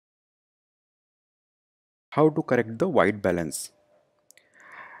How to correct the white balance.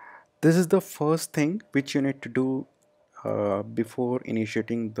 This is the first thing which you need to do before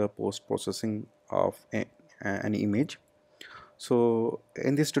initiating the post-processing of an image. So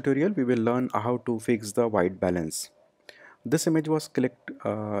in this tutorial we will learn how to fix the white balance. This image was clicked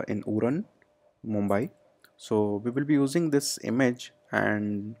in Uran, Mumbai. So we will be using this image,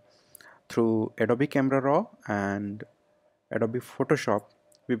 and through Adobe Camera Raw and Adobe Photoshop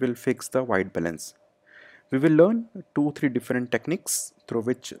we will fix the white balance. We will learn 2-3 different techniques through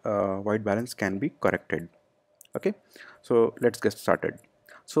which white balance can be corrected. Okay, so let's get started.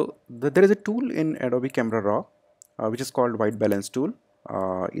 So there is a tool in Adobe Camera Raw which is called white balance tool.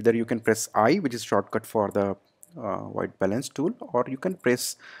 Either you can press I, which is shortcut for the white balance tool, or you can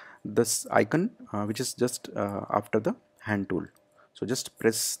press this icon which is just after the hand tool. So just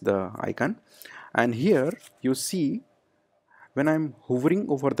press the icon, and here you see when I'm hovering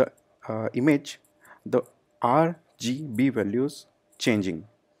over the image, the RGB values changing.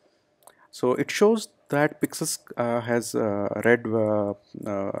 So it shows that pixels has red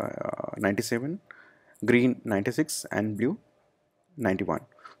 97, green 96, and blue 91.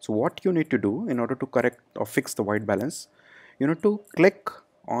 So what you need to do in order to correct or fix the white balance, you need to click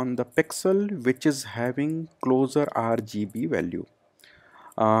on the pixel which is having closer RGB value.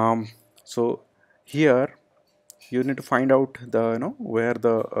 So here you need to find out the where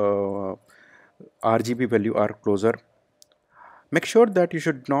the RGB value are closer. Make sure that you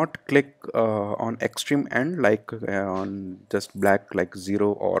should not click on extreme end, like on just black like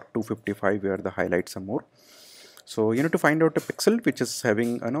 0 or 255 where the highlights are more. So you need to find out a pixel which is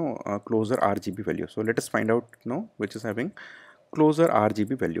having a closer RGB value. So let us find out which is having closer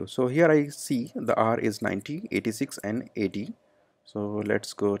RGB value. So here I see the R is 90, 86 and 80. So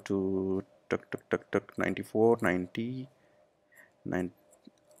let's go to 94, 90, 9.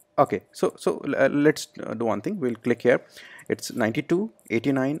 Okay, so let's do one thing. We'll click here. It's 92,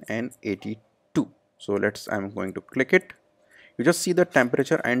 89 and 82. So I'm going to click it. You just see the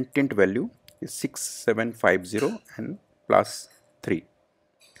temperature and tint value is 6750 and plus 3.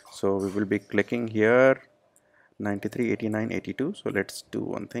 So we will be clicking here 93, 89, 82. So let's do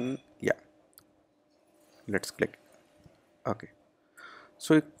one thing. Yeah, let's click. Okay,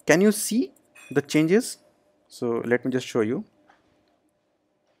 so can you see the changes? So let me just show you.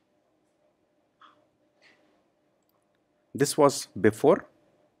 This was before,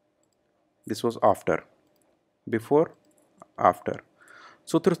 this was after, before, after.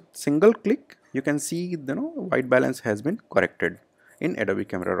 So through single click you can see the white balance has been corrected in Adobe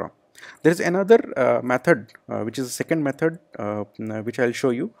Camera Raw. There is another method which is a second method which I'll show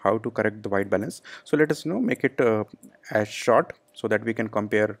you how to correct the white balance. So let us make it as short so that we can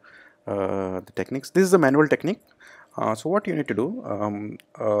compare the techniques. This is a manual technique. So what you need to do,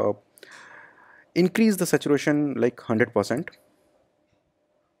 increase the saturation like 100%,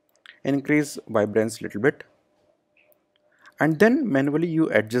 increase vibrance little bit, and then manually you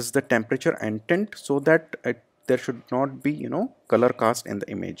adjust the temperature and tint so that there should not be color cast in the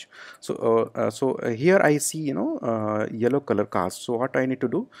image. So here I see yellow color cast. So what I need to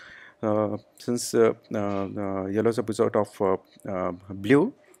do, since yellow is opposite of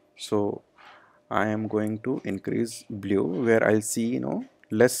blue, so I am going to increase blue where I'll see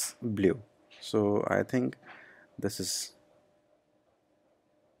less blue. So I think this is,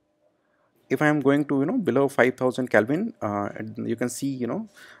 if I am going to below 5000 Kelvin, you can see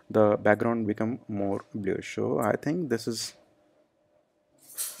the background become more bluish. So I think this is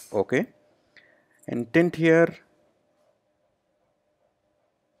okay. And tint here,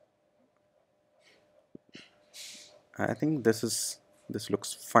 I think this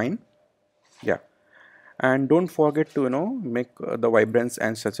looks fine. Yeah, and don't forget to make the vibrance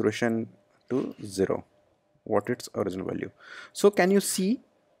and saturation to 0, what its original value. So can you see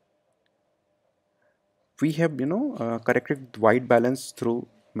we have corrected white balance through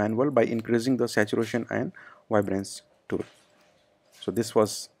manual by increasing the saturation and vibrance tool. So this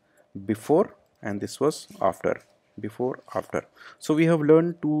was before and this was after, before, after. So we have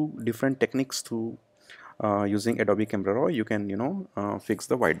learned 2 different techniques through using Adobe Camera Raw. You can fix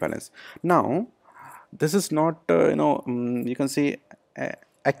the white balance. Now this is not you can say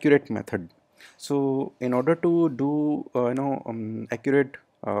accurate method. So in order to do accurate,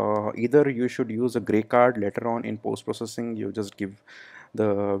 either you should use a gray card. Later on in post processing you just give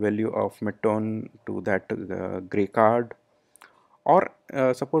the value of midtone to that gray card, or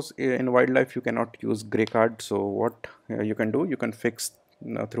suppose in wildlife you cannot use gray card. So what you can do, you can fix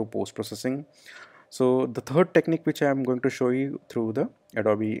through post processing. So the third technique which I am going to show you through the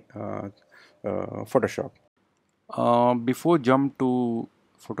Adobe Photoshop. Before jump to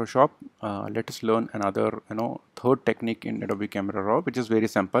Photoshop, let us learn another, third technique in Adobe Camera Raw, which is very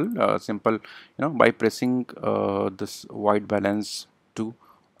simple. By pressing this white balance to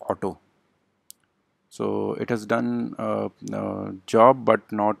auto. So it has done job,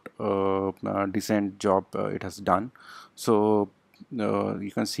 but not decent job. It has done. So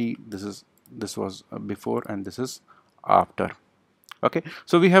you can see this was before and this is after. Okay,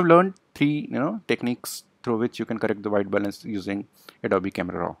 so we have learned three techniques through which you can correct the white balance using Adobe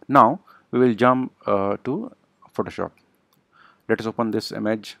Camera Raw. Now we will jump to Photoshop. Let us open this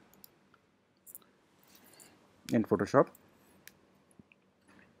image in Photoshop.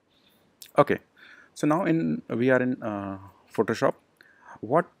 Okay, so now we are in Photoshop.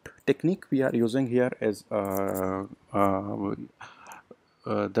 What technique we are using here is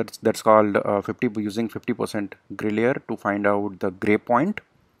that's called 50 using 50% gray layer to find out the gray point,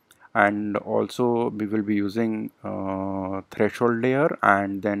 and also we will be using threshold layer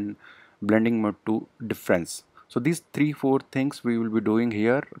and then blending mode to difference. So these 3-4 things we will be doing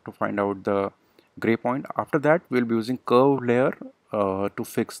here to find out the gray point. After that we will be using curve layer to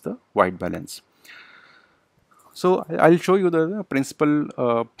fix the white balance. So I'll show you the principle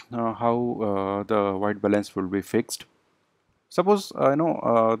how the white balance will be fixed. Suppose we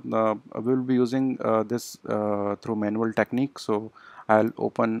will be using this through manual technique. So I'll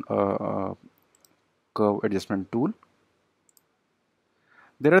open curve adjustment tool.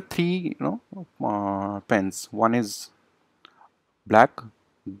 There are three pens. One is black,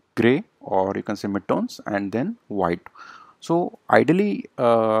 gray, or you can say midtones, and then white. So ideally,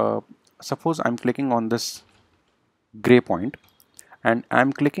 suppose I'm clicking on this gray point and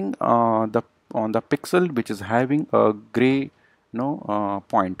I'm clicking on the pixel which is having a gray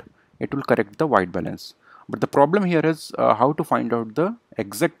point, it will correct the white balance. But the problem here is how to find out the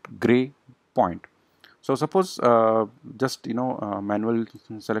exact gray point. So suppose just manual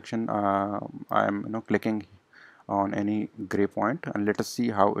selection, I am clicking on any gray point, and let us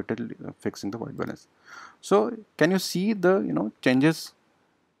see how it will fixing the white balance. So can you see the changes?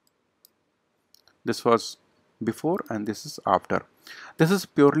 This was before and this is after. This is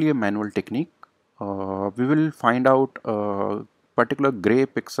purely a manual technique. We will find out a particular gray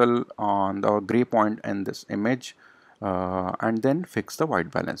pixel on the gray point in this image and then fix the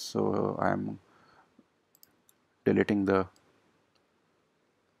white balance. So I am deleting the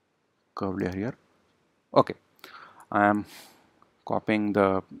curve layer here. Okay, I am copying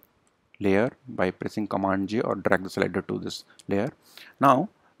the layer by pressing Command J or drag the slider to this layer. Now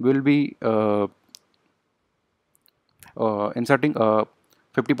we will be inserting a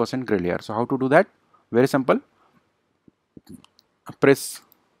 50% gray layer. So how to do that? Very simple. Press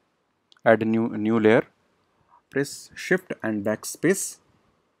add a new layer. Press Shift and backspace,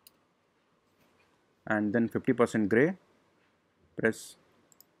 and then 50% gray. Press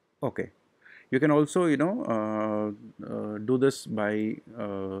OK. You can also do this by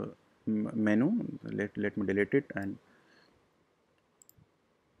menu. Let me delete it, and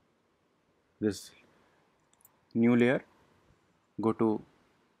this new layer, go to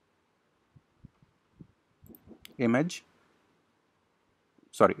image,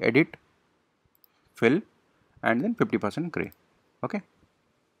 sorry, edit, fill, and then 50% gray. Okay,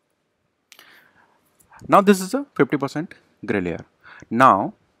 now this is a 50% gray layer.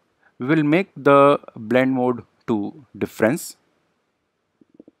 Now we will make the blend mode to difference.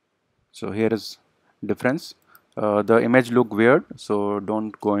 So here is difference. The image look weird, so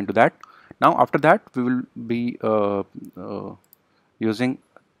don't go into that. Now after that we will be using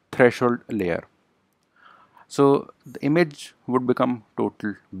threshold layer. So the image would become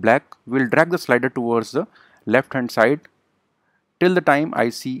total black. We'll drag the slider towards the left hand side till the time I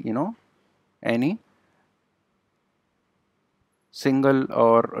see any single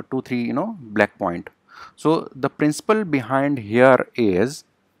or 2-3 black point. So the principle behind here is,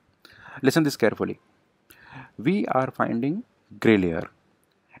 listen this carefully. We are finding gray layer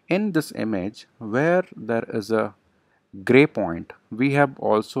in this image. Where there is a gray point, we have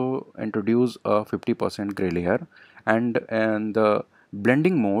also introduced a 50% gray layer, and in the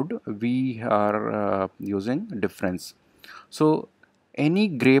blending mode we are using difference. So any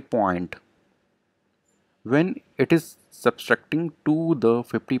gray point, when it is subtracting to the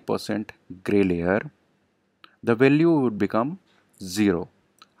 50% gray layer, the value would become 0.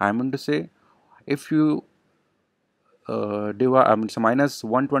 I mean to say, if you divide, so minus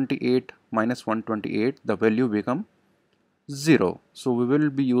 128 minus 128, the value become 0. So we will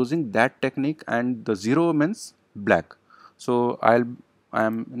be using that technique, and the 0 means black. So I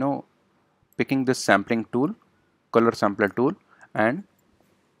am picking this sampling tool, color sampler tool, and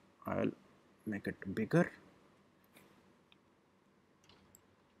I'll make it bigger.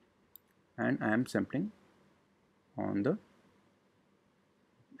 and I am sampling on the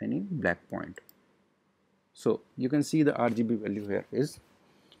any black point. So you can see the RGB value here is.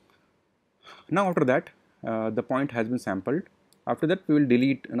 Now after that, the point has been sampled. After that, we will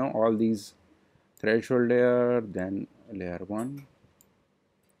delete all these threshold layer, then layer 1.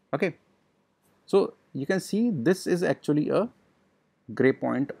 Okay, so you can see this is actually a gray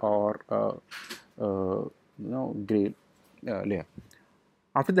point or gray layer.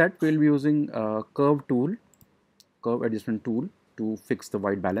 After that, we will be using a curve tool, curve adjustment tool, to fix the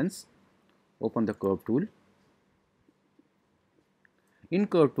white balance. Open the curve tool. In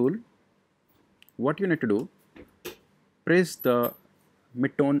curve tool, what you need to do, press the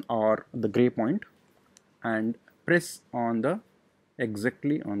midtone or the gray point and press on the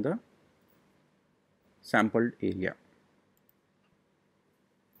exactly on the sampled area.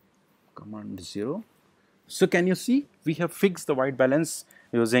 Command 0. So can you see we have fixed the white balance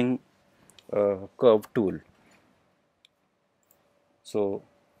using curve tool. So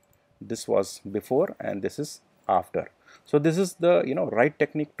this was before and this is after. So this is the right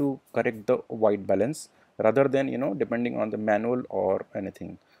technique to correct the white balance rather than depending on the manual or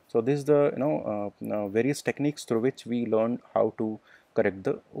anything. So this is the various techniques through which we learned how to correct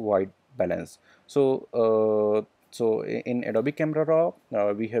the white balance. So in Adobe Camera Raw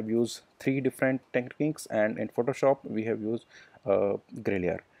we have used 3 different techniques, and in Photoshop we have used gray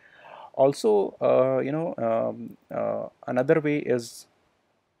layer. Also another way is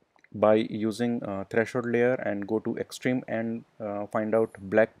by using threshold layer and go to extreme and find out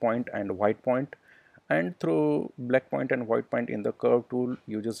black point and white point, and through black point and white point in the curve tool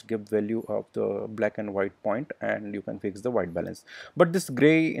you just give value of the black and white point and you can fix the white balance. But this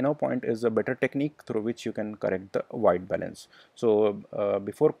gray point is a better technique through which you can correct the white balance. So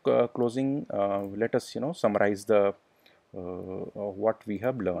before closing, let us summarize the what we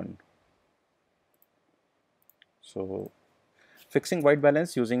have learned. So fixing white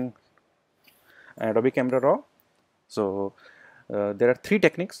balance using Adobe Camera Raw. So there are 3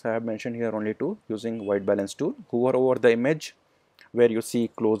 techniques. I have mentioned here only 2. Using white balance tool, hover over the image where you see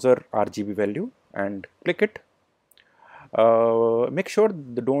closer RGB value and click it. Make sure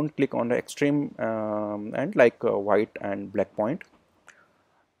don't click on the extreme and like white and black point.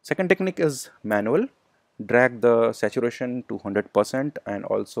 Second technique is manual. Drag the saturation to 100% and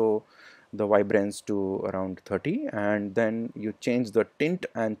also the vibrance to around 30, and then you change the tint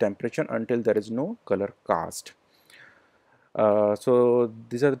and temperature until there is no color cast. So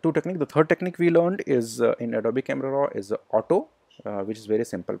these are the 2 techniques. The third technique we learned is in Adobe Camera Raw is auto, which is very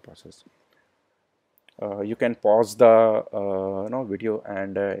simple process. You can pause the video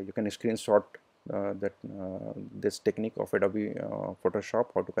and you can screenshot this technique of Adobe Photoshop,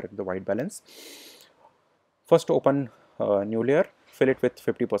 how to correct the white balance. First, open new layer, fill it with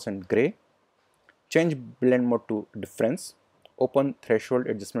 50% gray, change blend mode to difference, open threshold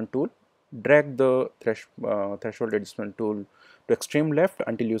adjustment tool, drag the threshold adjustment tool to extreme left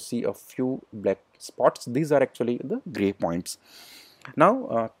until you see a few black spots. These are actually the gray points.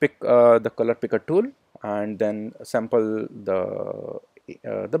 Now pick the color picker tool and then sample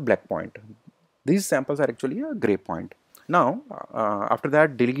the black point. These samples are actually a gray point. Now after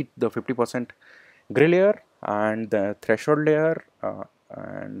that, delete the 50% gray layer and the threshold layer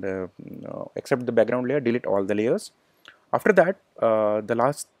and except the background layer, delete all the layers. After that, the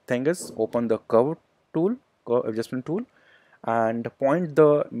last thing is open the curve tool, curve adjustment tool, and point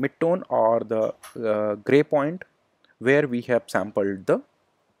the midtone or the gray point where we have sampled the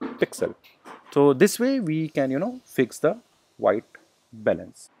pixel. So this way we can fix the white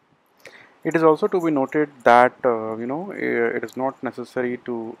balance. It is also to be noted that it is not necessary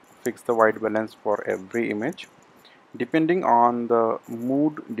to fix the white balance for every image. Depending on the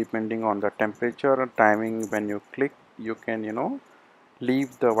mood, depending on the temperature, timing when you click, you can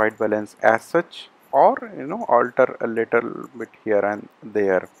leave the white balance as such, or alter a little bit here and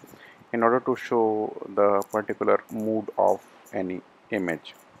there in order to show the particular mood of any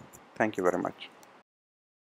image. Thank you very much.